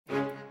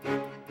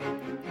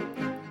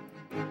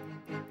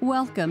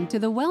Welcome to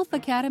the Wealth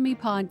Academy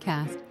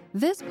podcast.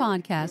 This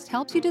podcast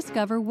helps you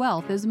discover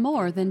wealth is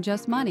more than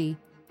just money.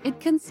 It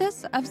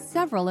consists of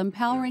several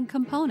empowering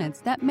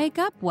components that make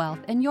up wealth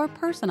in your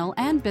personal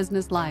and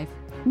business life.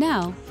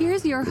 Now,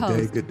 here's your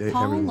host, Good day,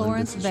 Paul everyone.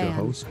 Lawrence This is your Vann.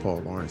 host, Paul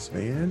Lawrence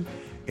Vann,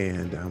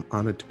 and I'm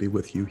honored to be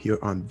with you here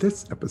on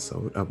this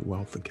episode of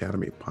Wealth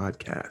Academy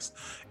podcast.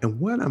 And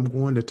what I'm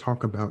going to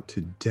talk about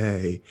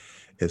today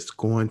is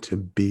going to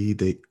be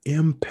the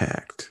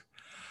impact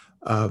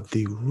of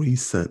the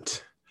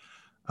recent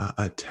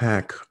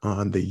attack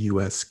on the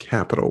U.S.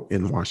 Capitol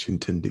in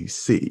Washington,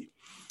 D.C.,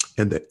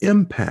 and the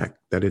impact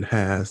that it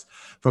has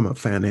from a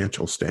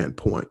financial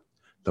standpoint.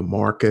 The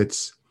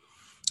markets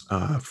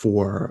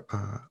for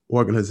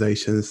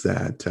organizations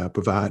that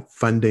provide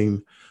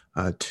funding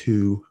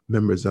to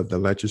members of the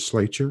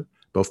legislature,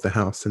 both the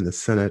House and the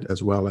Senate,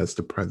 as well as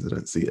the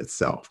presidency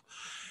itself.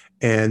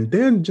 And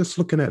then just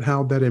looking at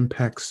how that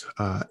impacts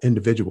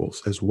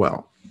individuals as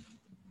well.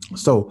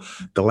 So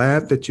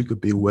glad that you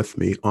could be with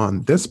me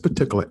on this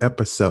particular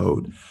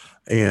episode.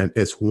 And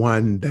it's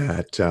one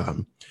that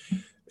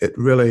it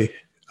really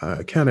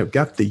kind of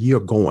got the year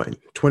going.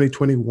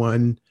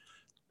 2021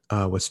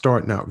 was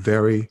starting out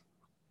pretty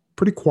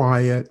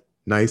quiet,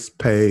 nice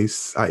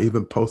pace. I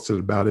even posted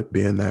about it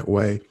being that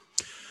way.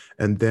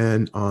 And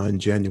then on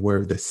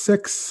January the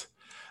 6th,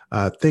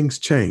 things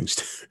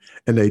changed,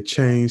 and they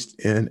changed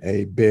in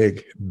a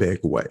big, big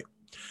way.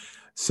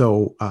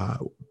 So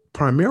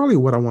primarily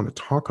what I want to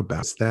talk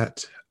about is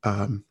that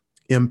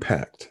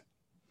impact.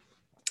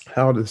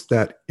 How does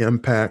that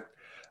impact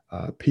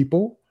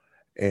people,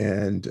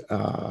 and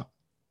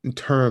in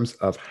terms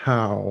of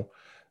how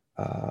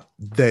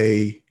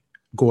they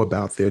go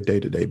about their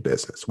day-to-day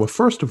business? Well,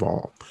 first of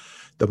all,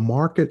 the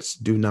markets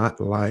do not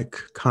like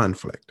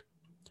conflict.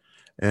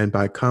 And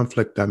by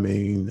conflict, I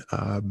mean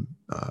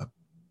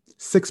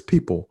 6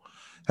 people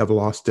have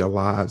lost their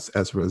lives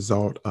as a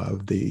result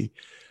of the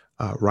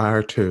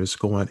rioters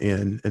going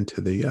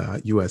into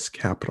the U.S.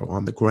 Capitol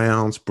on the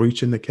grounds,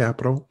 breaching the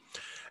Capitol.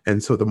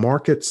 And so the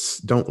markets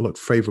don't look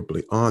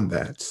favorably on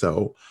that.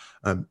 So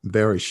I'm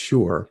very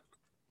sure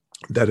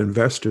that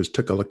investors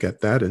took a look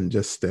at that and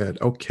just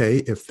said, okay,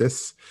 if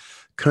this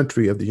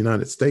country of the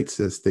United States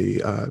is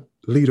the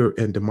leader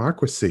in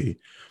democracy,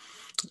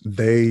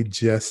 they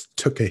just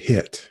took a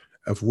hit,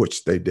 of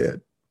which they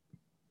did.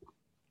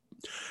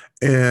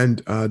 And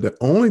the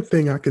only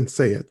thing I can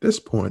say at this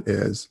point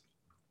is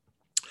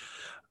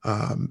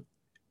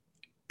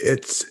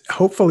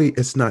hopefully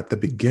it's not the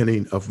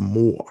beginning of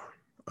more.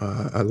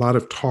 A lot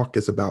of talk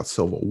is about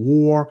civil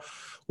war.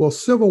 Well,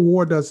 civil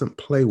war doesn't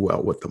play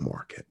well with the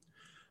market.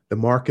 The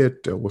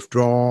market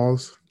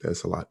withdraws.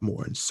 There's a lot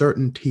more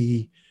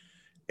uncertainty.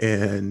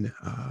 And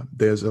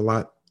there's a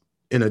lot,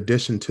 in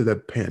addition to the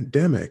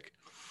pandemic,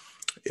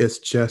 it's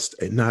just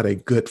not a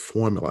good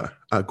formula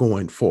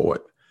going forward.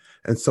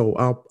 And so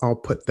I'll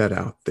put that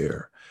out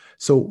there.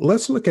 So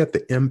let's look at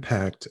the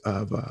impact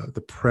of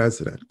the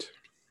president,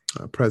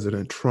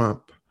 President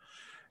Trump.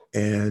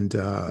 And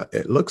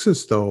it looks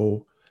as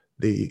though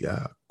the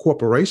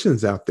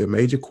corporations out there,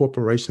 major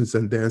corporations,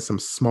 and then some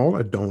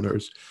smaller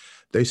donors,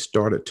 they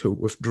started to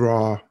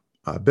withdraw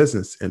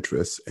business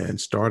interests and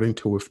starting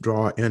to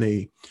withdraw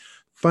any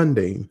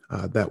funding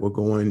that were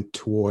going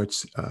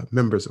towards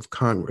members of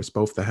Congress,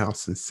 both the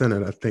House and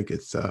Senate. I think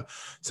it's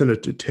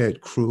Senator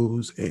Ted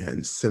Cruz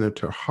and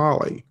Senator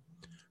Hawley.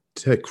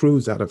 Ted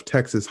Cruz out of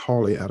Texas,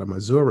 Hawley out of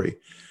Missouri.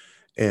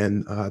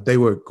 And they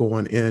were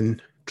going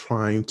in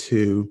trying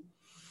to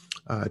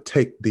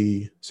take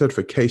the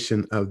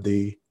certification of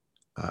the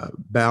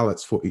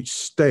ballots for each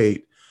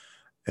state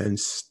and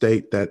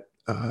state that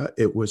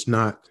it was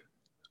not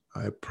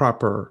a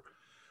proper,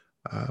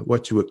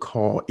 what you would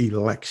call,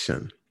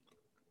 election.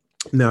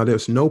 Now,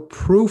 there's no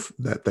proof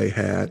that they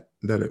had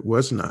that it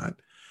was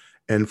not.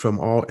 And from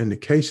all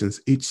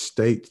indications, each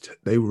state,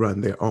 they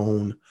run their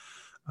own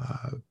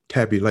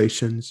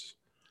tabulations,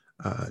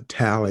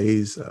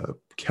 tallies,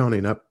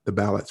 counting up the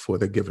ballots for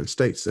the given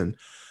states. And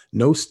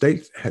no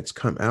state has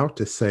come out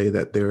to say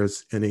that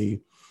there's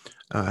any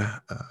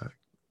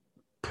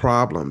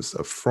problems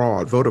of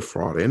fraud, voter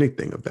fraud,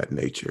 anything of that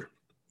nature.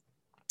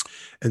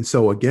 And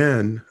so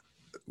again,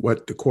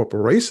 what the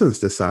corporations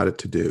decided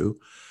to do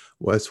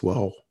was,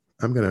 well,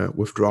 I'm going to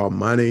withdraw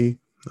money,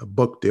 a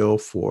book deal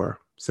for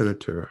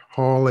Senator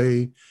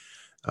Hawley,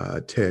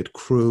 Ted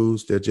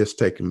Cruz. They're just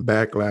taking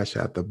backlash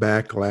after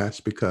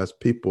backlash because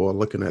people are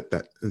looking at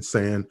that and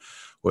saying,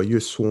 well, you're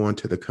sworn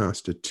to the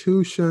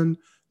Constitution,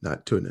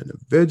 not to an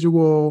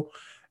individual.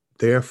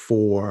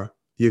 Therefore,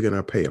 you're going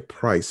to pay a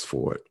price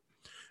for it.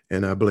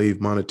 And I believe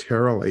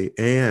monetarily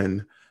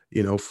and,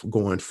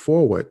 going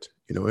forward,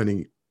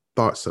 any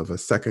thoughts of a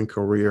second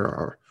career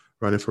or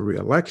running for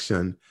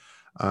re-election,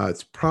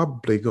 it's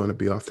probably going to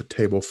be off the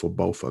table for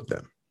both of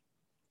them.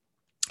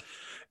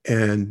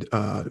 And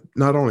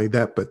not only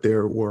that, but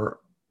there were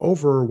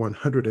over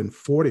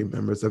 140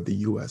 members of the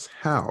U.S.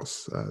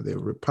 House, they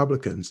were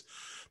Republicans,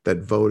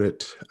 that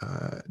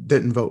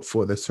didn't vote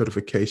for the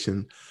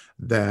certification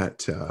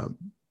that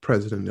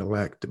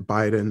President-elect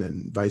Biden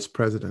and Vice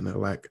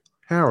President-elect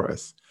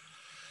Harris,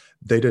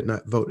 they did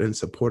not vote in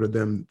support of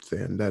them,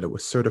 saying that it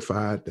was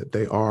certified that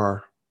they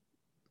are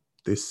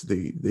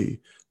the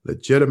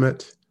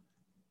legitimate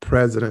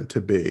president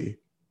to be,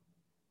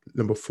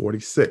 number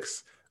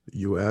 46,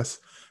 U.S.,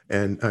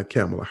 and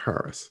Kamala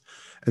Harris.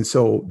 And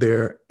so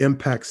there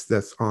impacts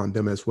that's on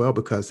them as well,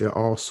 because they're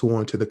all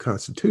sworn to the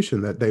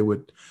Constitution that they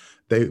would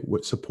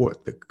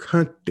support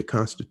the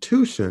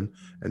Constitution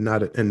and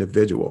not an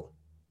individual.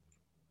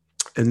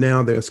 And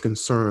now there's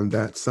concern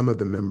that some of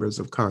the members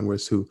of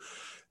Congress who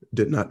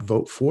did not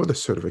vote for the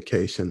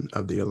certification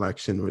of the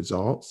election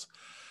results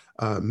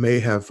may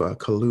have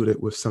colluded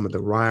with some of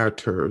the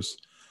rioters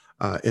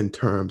in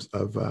terms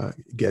of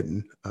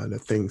getting the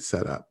thing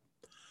set up.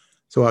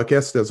 So I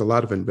guess there's a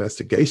lot of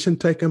investigation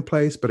taking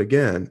place, but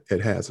again, it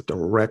has a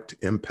direct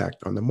impact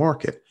on the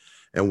market.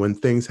 And when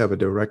things have a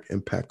direct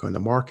impact on the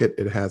market,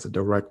 it has a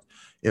direct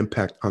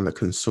impact on the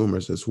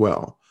consumers as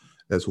well.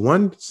 There's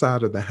one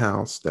side of the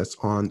house that's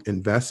on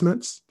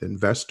investments, the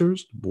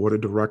investors, board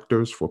of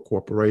directors for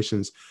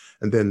corporations,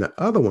 and then the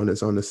other one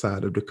is on the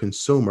side of the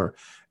consumer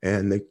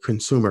and the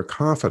consumer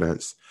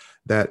confidence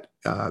that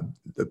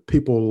the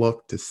people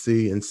look to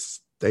see and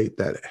state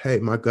that, hey,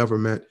 my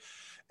government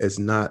is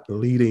not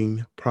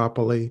leading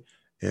properly,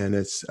 and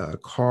it's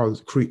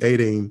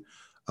creating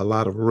a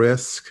lot of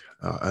risk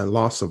and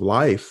loss of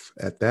life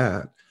at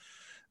that.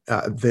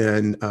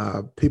 Then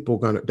people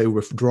they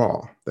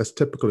withdraw. That's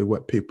typically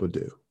what people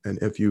do. And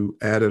if you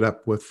add it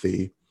up with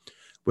the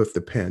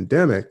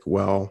pandemic,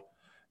 well,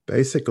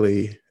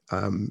 basically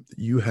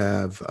you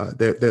have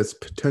there's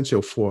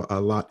potential for a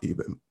lot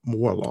even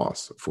more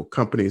loss for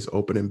companies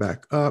opening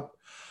back up,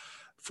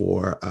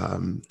 for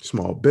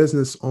small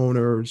business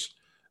owners,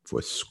 for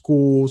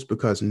schools,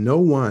 because no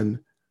one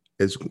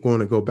is going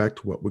to go back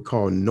to what we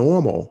call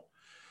normal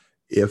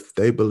if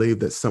they believe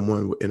that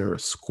someone will enter a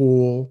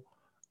school,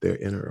 they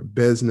enter a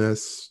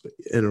business,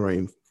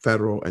 entering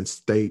federal and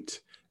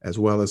state as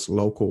well as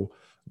local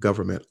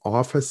government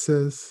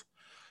offices.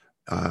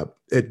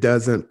 It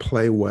doesn't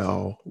play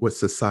well with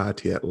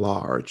society at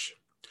large.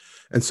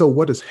 And so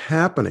what is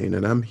happening,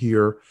 and I'm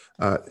here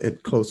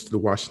close to the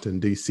Washington,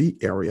 D.C.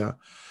 area,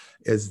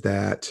 is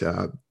that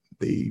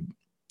the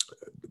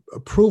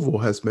approval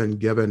has been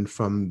given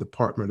from the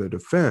Department of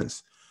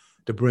Defense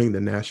to bring the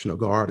National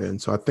Guard in.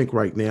 So I think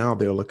right now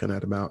they're looking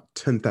at about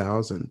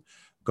 10,000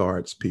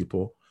 guards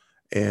people,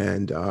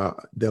 and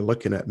they're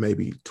looking at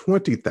maybe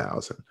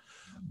 20,000.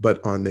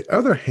 But on the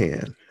other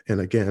hand,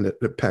 and again, it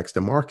impacts the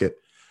market,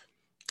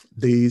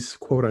 these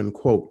quote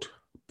unquote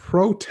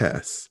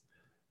protests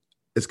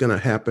is going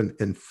to happen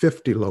in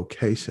 50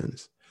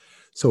 locations.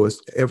 So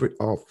it's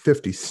all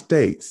 50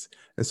 states.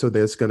 And so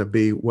there's going to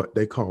be what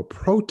they call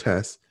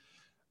protests.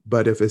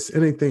 But if it's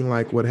anything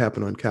like what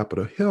happened on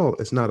Capitol Hill,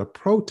 it's not a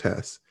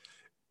protest,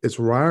 it's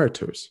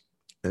rioters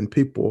and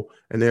people,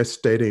 and they're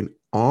stating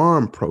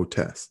armed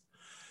protests.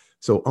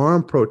 So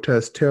armed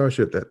protest tells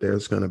you that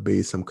there's going to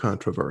be some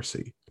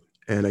controversy.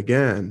 And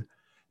again,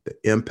 the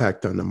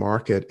impact on the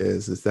market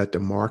is that the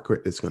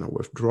market is going to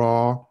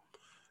withdraw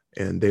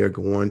and they're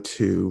going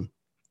to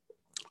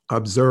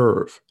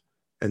observe.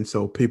 And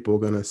so people are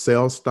going to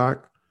sell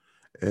stock,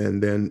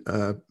 and then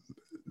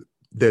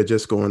they're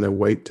just going to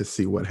wait to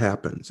see what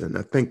happens. And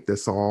I think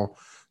this all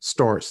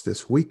starts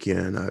this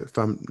weekend, if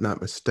I'm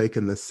not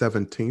mistaken, the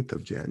 17th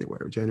of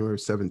January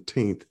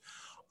 17th,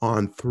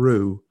 on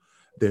through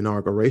the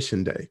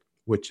inauguration day,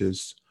 which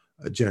is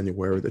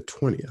January the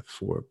 20th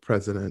for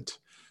President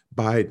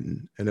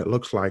Biden. And it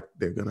looks like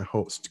they're going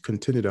to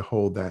continue to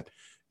hold that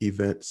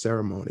event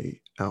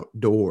ceremony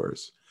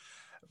outdoors.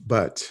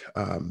 But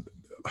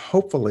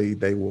hopefully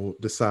they will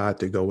decide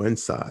to go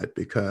inside,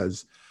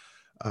 because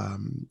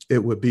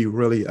it would be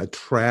really a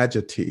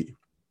tragedy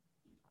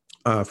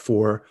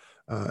for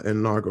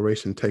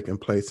inauguration taking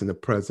place and the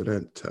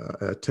president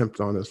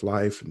attempt on his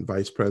life and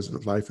vice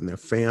president's life and their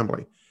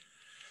family.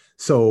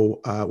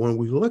 So when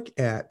we look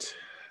at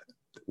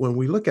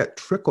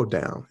trickle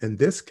down, in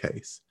this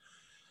case,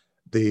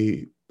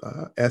 the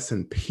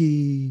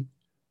S&P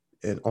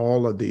and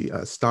all of the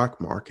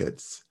stock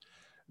markets,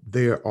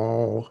 they're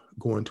all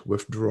going to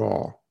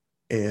withdraw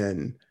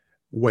and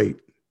wait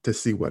to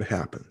see what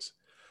happens.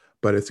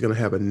 But it's going to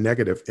have a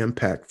negative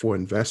impact for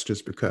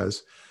investors,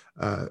 because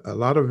a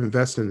lot of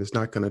investing is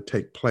not going to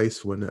take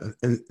place when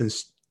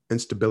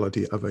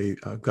instability of a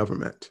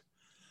government.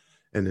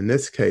 And in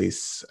this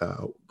case,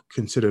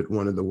 considered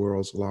one of the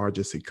world's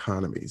largest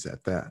economies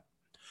at that.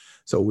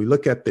 So we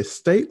look at the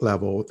state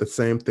level, the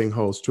same thing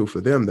holds true for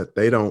them, that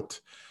they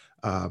don't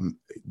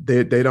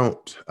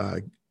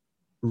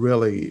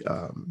really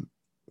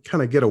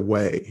kind of get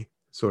away,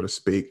 so to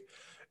speak.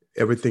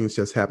 Everything's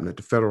just happened at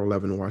the federal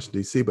level in Washington,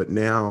 D.C., but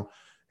now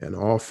in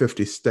all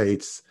 50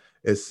 states,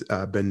 it's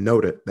been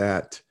noted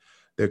that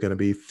there are going to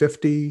be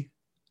 50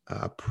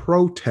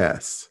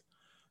 protests.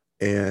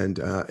 And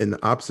in the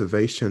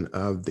observation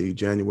of the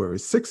January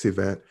 6th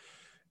event,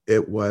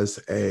 it was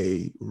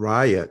a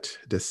riot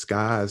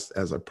disguised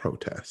as a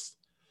protest,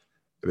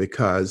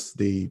 because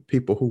the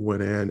people who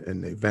went in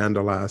and they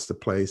vandalized the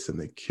place and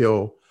they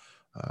killed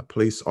a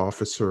police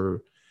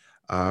officer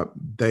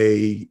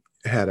they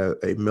had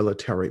a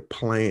military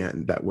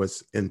plan that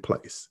was in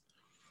place,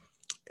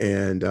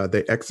 and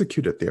they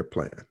executed their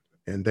plan,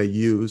 and they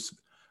used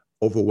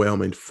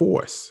overwhelming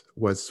force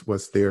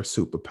was their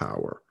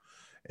superpower.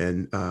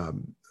 And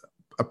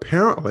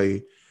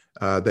apparently,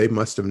 they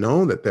must have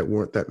known that there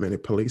weren't that many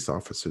police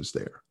officers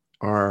there,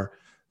 or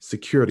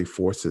security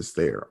forces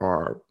there,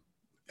 or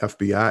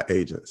FBI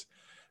agents,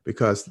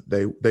 because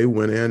they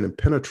went in and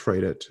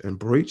penetrated and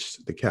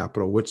breached the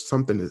Capitol, which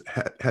something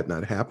that had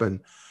not happened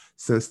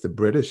since the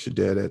British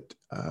did it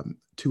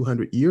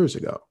 200 years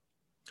ago.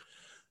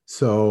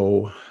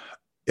 So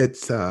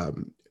it's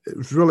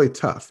really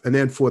tough. And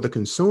then for the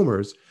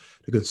consumers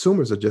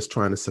are just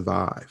trying to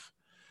survive.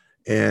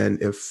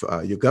 And if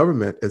your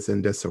government is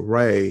in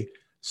disarray,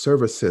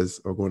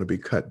 services are going to be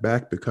cut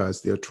back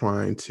because they're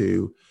trying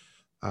to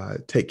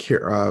take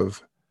care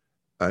of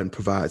and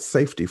provide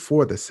safety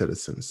for the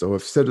citizens. So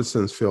if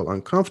citizens feel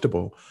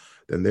uncomfortable,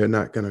 then they're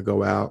not going to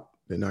go out.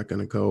 They're not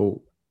going to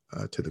go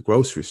to the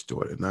grocery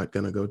store. They're not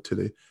going to go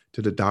to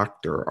the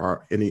doctor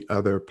or any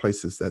other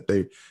places that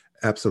they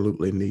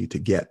absolutely need to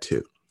get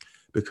to,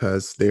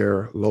 because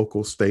their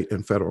local, state,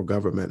 and federal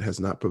government has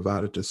not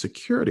provided the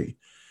security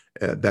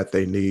that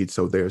they need.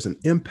 So there's an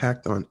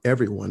impact on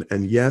everyone.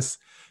 And yes,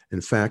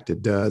 in fact,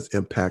 it does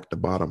impact the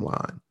bottom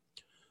line.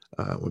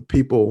 When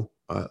people,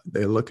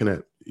 they're looking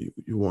at,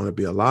 you want to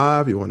be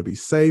alive, you want to be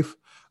safe,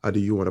 or do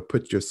you want to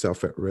put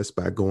yourself at risk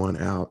by going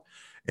out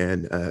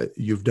and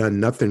you've done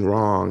nothing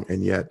wrong,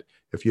 and yet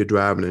if you're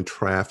driving in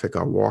traffic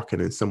or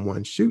walking and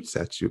someone shoots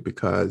at you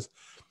because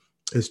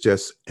it's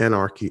just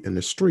anarchy in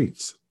the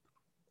streets.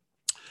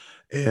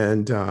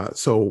 And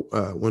so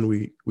when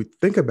we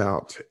think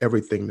about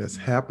everything that's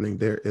happening,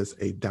 there is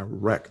a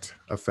direct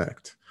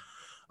effect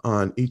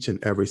on each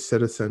and every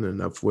citizen,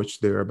 and of which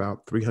there are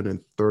about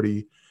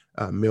 330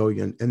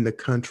 million in the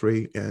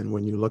country. And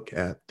when you look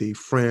at the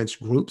fringe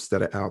groups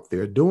that are out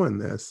there doing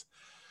this,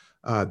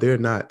 they're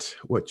not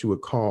what you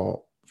would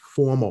call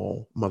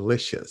formal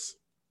militias.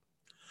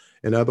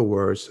 In other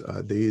words,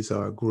 these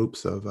are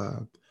groups of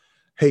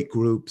hate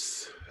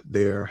groups,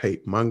 they're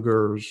hate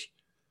mongers,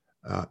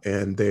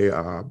 and they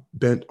are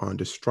bent on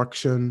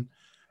destruction.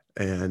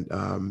 And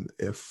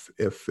if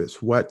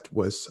it's what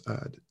was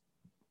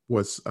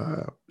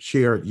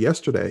shared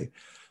yesterday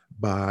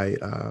by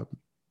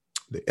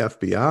the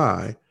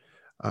FBI,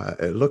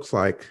 it looks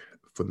like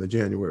from the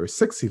January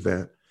 6th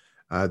event,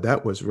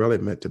 that was really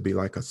meant to be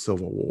like a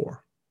civil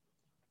war.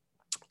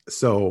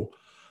 So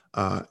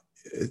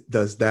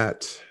does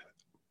that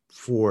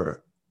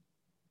for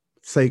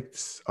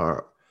sakes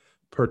or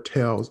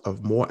tales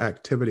of more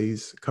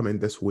activities coming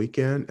this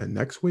weekend and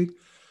next week?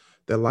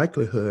 The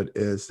likelihood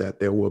is that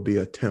there will be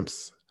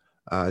attempts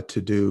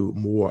to do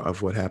more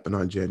of what happened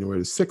on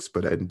January 6th,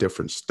 but in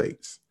different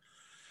states.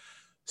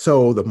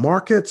 So the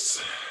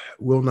markets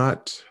will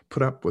not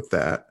put up with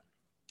that.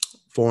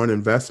 Foreign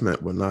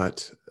investment will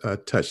not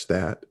touch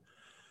that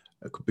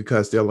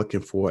because they're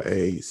looking for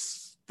a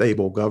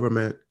stable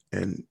government.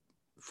 And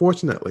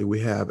fortunately, we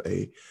have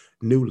a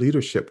new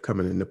leadership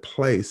coming into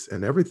place,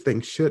 and everything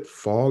should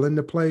fall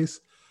into place.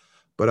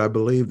 But I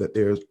believe that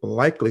there's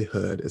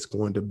likelihood it's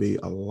going to be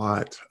a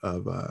lot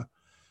of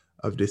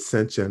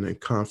dissension and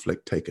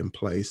conflict taking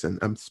place. And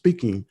I'm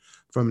speaking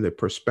from the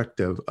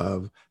perspective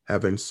of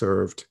having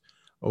served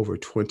over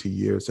 20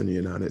 years in the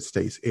United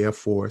States Air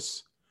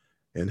Force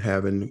and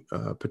having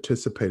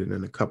participated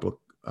in a couple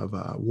of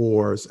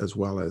wars as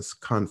well as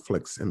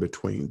conflicts in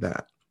between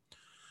that.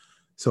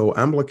 So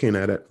I'm looking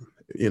at it,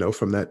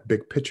 from that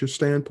big picture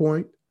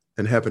standpoint,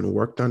 and having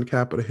worked on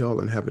Capitol Hill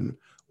and having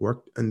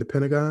worked in the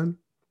Pentagon.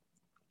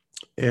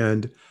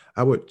 And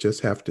I would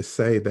just have to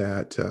say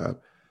that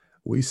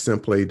we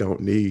simply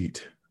don't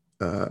need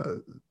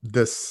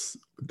this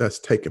that's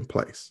taking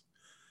place.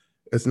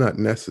 It's not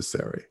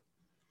necessary,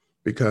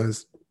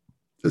 because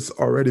it's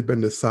already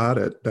been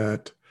decided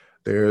that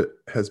there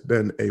has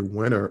been a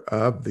winner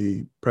of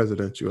the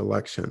presidential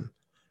election,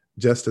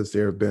 just as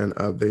there have been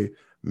of the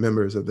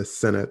members of the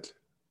Senate,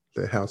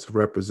 the House of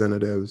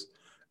Representatives,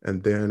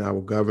 and then our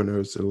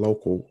governors and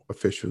local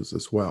officials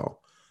as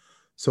well.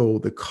 So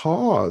the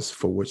cause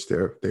for which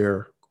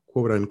they're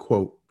quote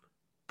unquote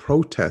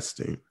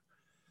protesting,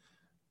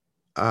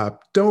 I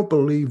don't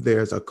believe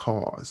there's a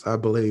cause. I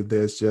believe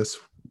they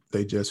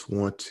just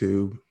want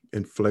to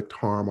inflict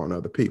harm on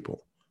other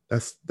people.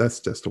 That's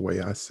just the way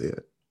I see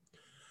it.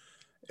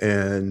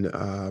 And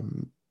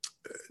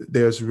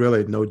there's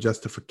really no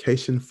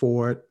justification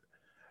for it.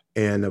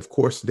 And of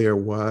course, there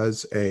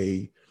was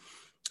a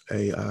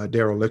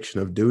dereliction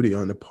of duty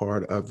on the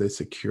part of the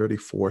security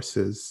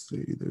forces,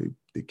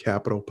 the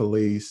Capitol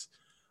Police,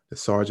 the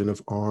Sergeant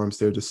of Arms,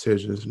 their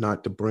decisions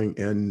not to bring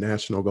in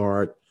National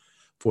Guard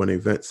for an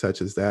event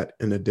such as that,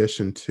 in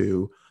addition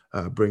to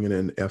bringing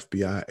in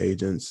FBI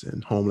agents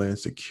and Homeland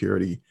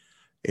Security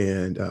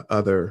and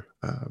other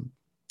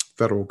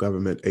federal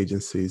government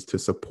agencies to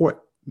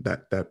support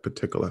that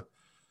particular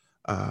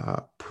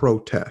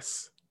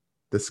protest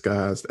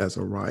disguised as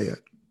a riot.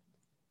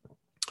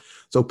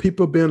 So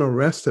people being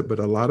arrested, but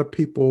a lot of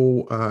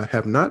people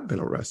have not been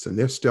arrested.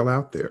 They're still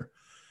out there.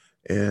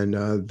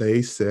 And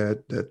they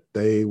said that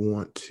they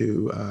want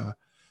to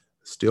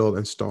still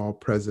install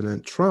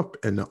President Trump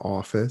in the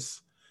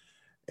office.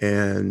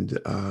 And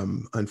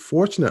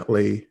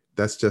unfortunately,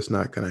 that's just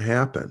not going to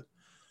happen.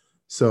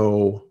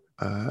 So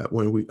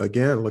when we,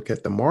 again, look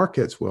at the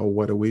markets, well,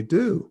 what do we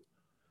do?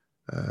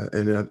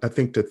 And I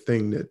think the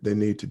thing that they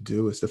need to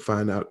do is to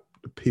find out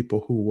the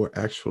people who were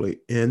actually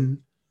in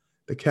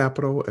the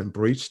Capitol and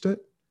breached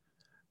it.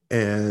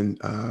 And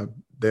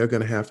they're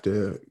going to have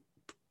to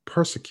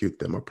persecute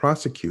them or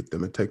prosecute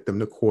them and take them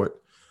to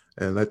court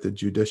and let the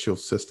judicial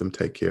system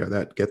take care of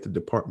that, get the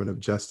Department of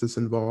Justice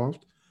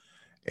involved,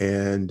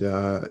 and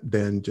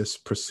then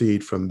just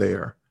proceed from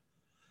there.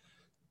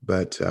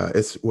 But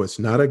it was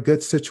not a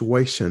good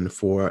situation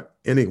for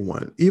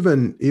anyone,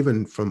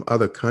 even from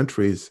other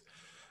countries.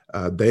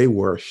 They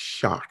were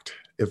shocked.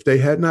 If they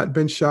had not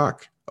been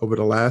shocked over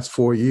the last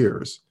 4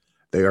 years,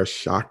 they are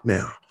shocked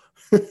now.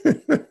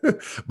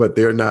 But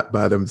they're not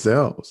by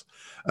themselves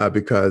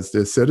because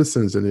the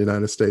citizens in the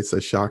United States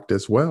are shocked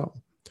as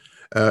well.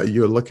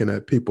 You're looking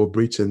at people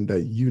breaching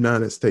the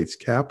United States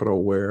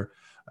Capitol, where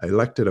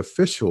elected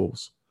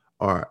officials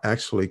are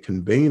actually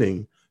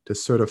convening to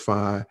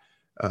certify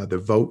the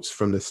votes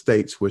from the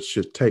states, which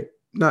should take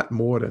not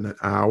more than an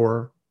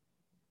hour.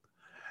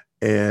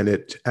 And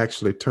it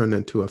actually turned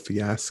into a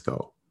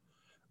fiasco.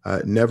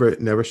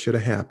 Never should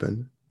have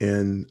happened.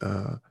 And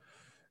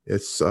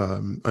it's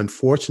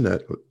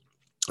unfortunate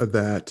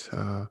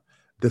that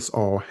this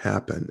all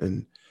happened.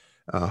 And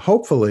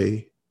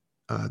hopefully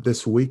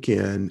this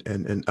weekend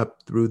and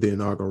up through the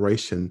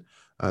inauguration,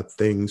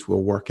 things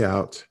will work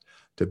out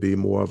to be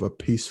more of a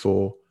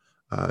peaceful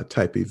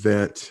type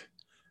event,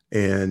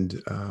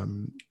 and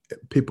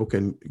people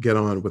can get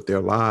on with their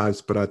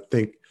lives. But I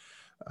think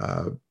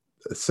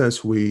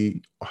since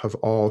we have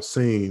all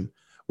seen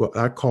what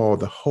I call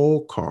the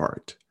whole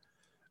card,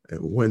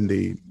 when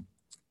the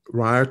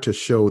rioters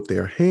showed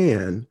their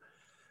hand,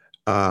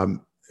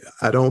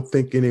 I don't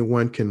think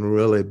anyone can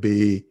really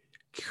be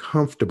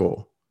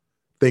comfortable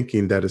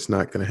thinking that it's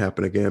not going to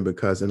happen again,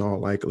 because in all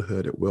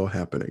likelihood, it will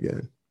happen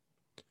again.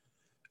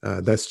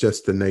 That's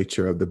just the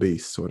nature of the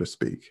beast, so to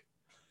speak.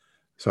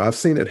 So I've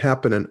seen it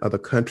happen in other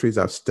countries.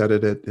 I've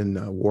studied it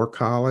in War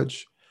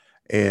College.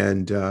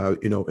 And,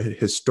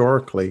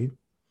 historically,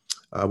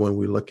 when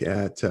we look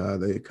at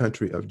the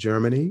country of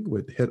Germany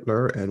with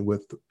Hitler and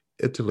with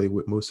Italy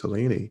with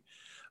Mussolini,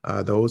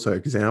 those are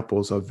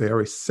examples of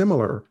very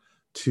similar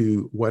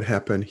to what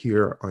happened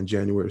here on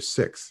January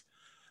 6th.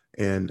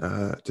 And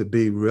to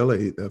be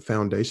really the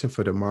foundation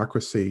for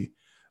democracy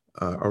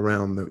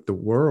around the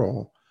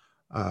world,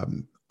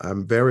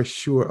 I'm very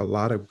sure a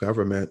lot of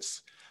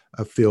governments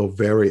feel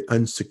very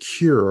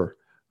unsecure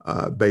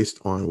based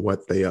on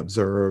what they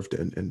observed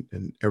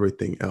and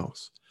everything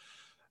else.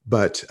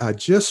 But I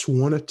just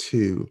wanted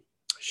to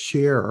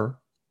share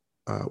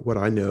what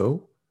I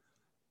know,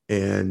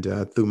 and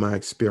through my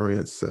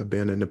experience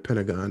being in the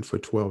Pentagon for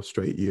 12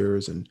 straight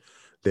years, and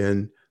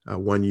then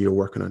 1 year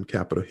working on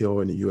Capitol Hill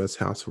in the U.S.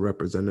 House of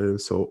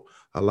Representatives. So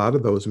a lot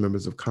of those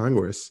members of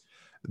Congress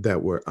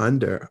that were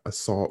under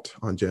assault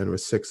on January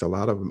 6th, a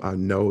lot of them, I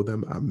know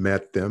them, I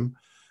met them,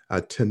 I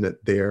attended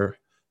their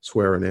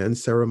swearing in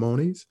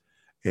ceremonies.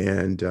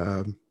 And,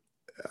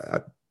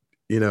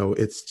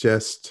 it's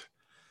just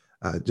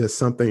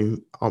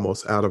something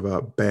almost out of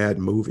a bad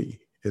movie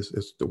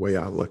is the way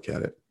I look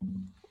at it.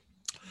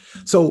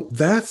 So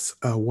that's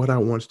what I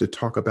wanted to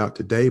talk about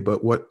today.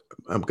 But what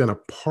I'm going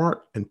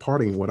to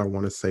imparting what I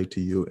want to say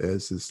to you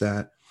is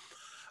that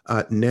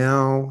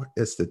now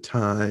is the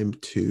time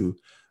to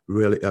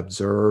really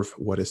observe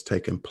what has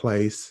taken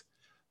place.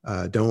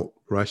 Don't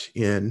rush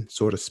in,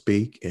 so to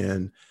speak,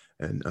 and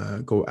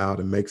go out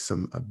and make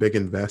some big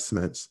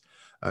investments.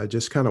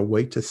 Just kind of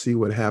wait to see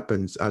what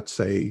happens, I'd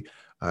say,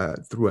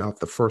 throughout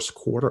the first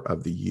quarter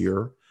of the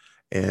year,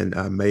 and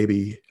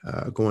maybe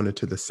going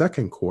into the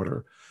second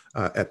quarter.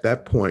 At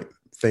that point,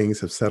 things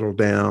have settled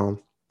down,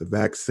 the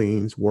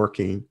vaccine's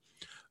working.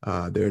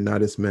 There are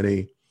not as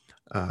many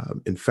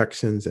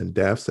infections and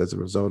deaths as a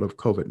result of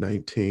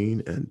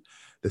COVID-19 and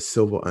the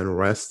civil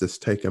unrest that's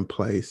taken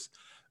place.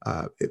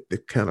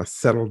 It kind of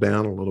settled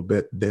down a little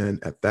bit. Then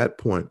at that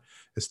point,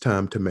 it's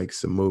time to make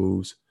some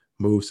moves,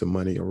 move some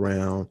money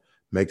around,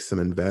 make some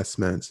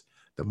investments.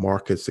 The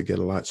markets to get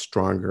a lot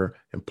stronger.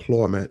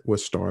 Employment will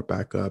start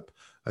back up.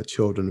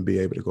 Children will be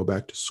able to go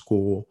back to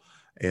school,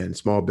 and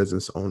small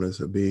business owners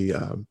will be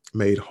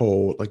made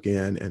whole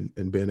again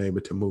and being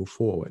able to move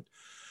forward.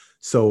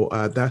 So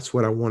that's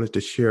what I wanted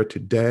to share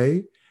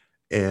today.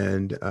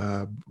 And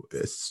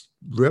it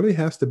really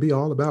has to be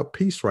all about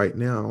peace right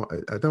now.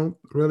 I don't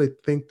really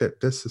think that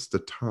this is the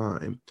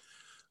time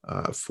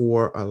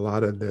for a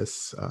lot of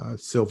this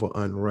civil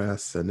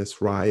unrest and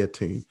this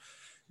rioting.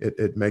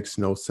 It makes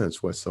no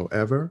sense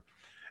whatsoever.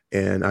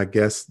 And I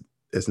guess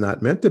it's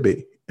not meant to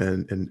be,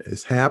 and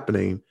it's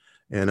happening.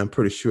 And I'm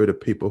pretty sure the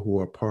people who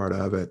are part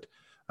of it,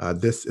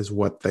 this is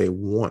what they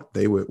want.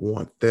 They would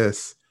want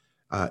this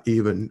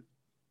even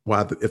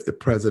if the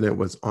president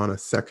was on a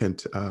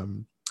second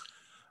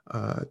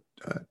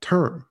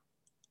term.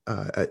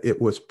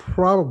 It was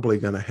probably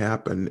going to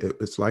happen. It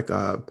was like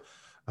a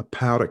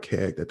powder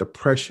keg that the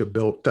pressure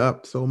built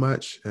up so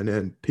much, and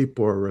then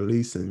people are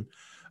releasing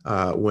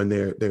when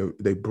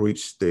they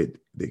breach the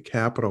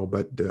Capitol.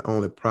 But the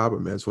only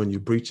problem is when you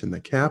breach in the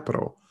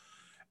Capitol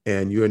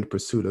and you're in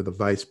pursuit of the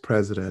vice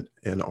president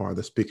and or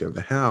the Speaker of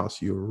the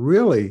House, you're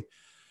really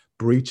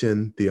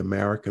breaching the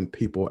American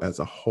people as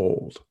a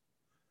whole.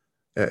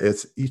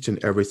 It's each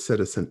and every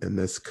citizen in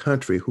this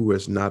country who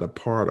is not a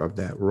part of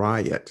that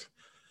riot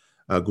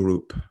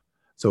group.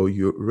 So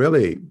you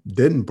really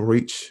didn't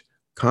breach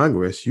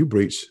Congress, you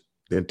breached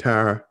the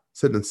entire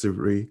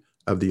citizenry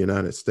of the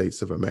United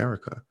States of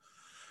America.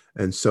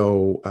 And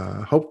so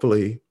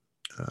hopefully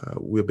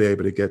we'll be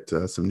able to get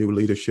some new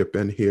leadership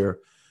in here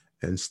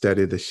and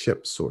steady the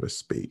ship, so to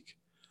speak.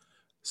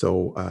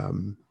 So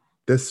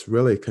this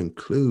really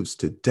concludes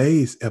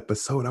today's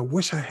episode. I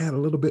wish I had a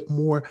little bit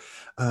more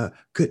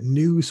good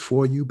news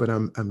for you, but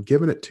I'm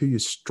giving it to you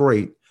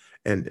straight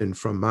and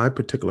from my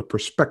particular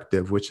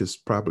perspective, which is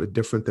probably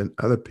different than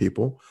other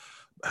people.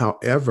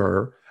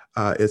 However,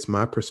 it's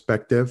my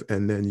perspective,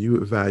 and then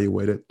you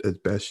evaluate it as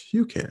best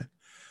you can.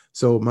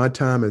 So my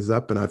time is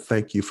up, and I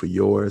thank you for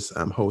yours.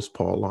 I'm host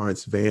Paul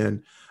Lawrence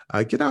Vann.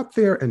 Get out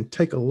there and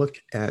take a look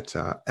at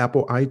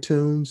Apple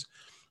iTunes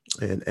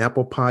and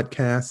Apple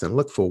Podcasts and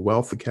look for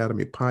Wealth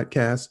Academy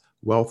Podcast.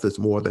 Wealth is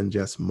more than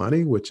just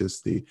money, which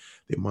is the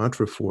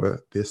mantra for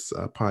this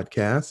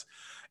podcast.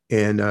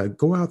 And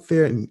go out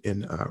there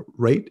and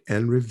rate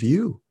and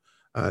review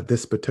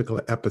this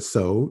particular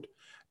episode.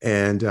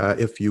 And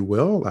if you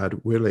will, I'd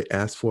really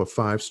ask for a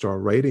 5-star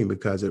rating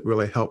because it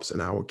really helps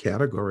in our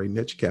category,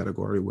 niche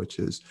category, which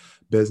is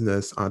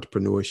business,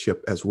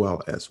 entrepreneurship, as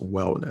well as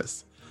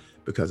wellness.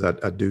 Because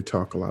I do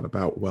talk a lot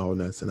about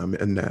wellness, and I'm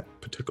in that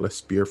particular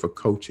sphere for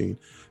coaching,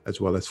 as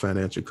well as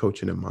financial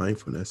coaching and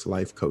mindfulness,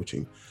 life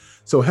coaching.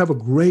 So have a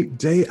great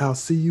day. I'll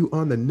see you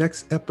on the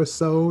next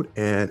episode,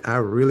 and I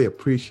really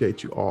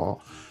appreciate you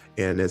all.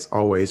 And it's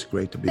always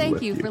great to be with you.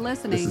 Thank you for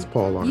listening. This is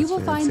Paul Lawrence. You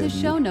will find the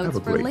show notes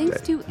for links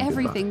to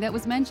everything Goodbye. that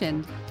was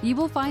mentioned. You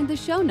will find the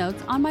show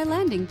notes on my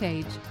landing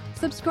page.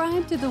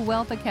 Subscribe to the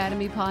Wealth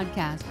Academy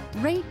podcast.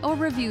 Rate or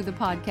review the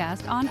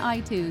podcast on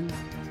iTunes.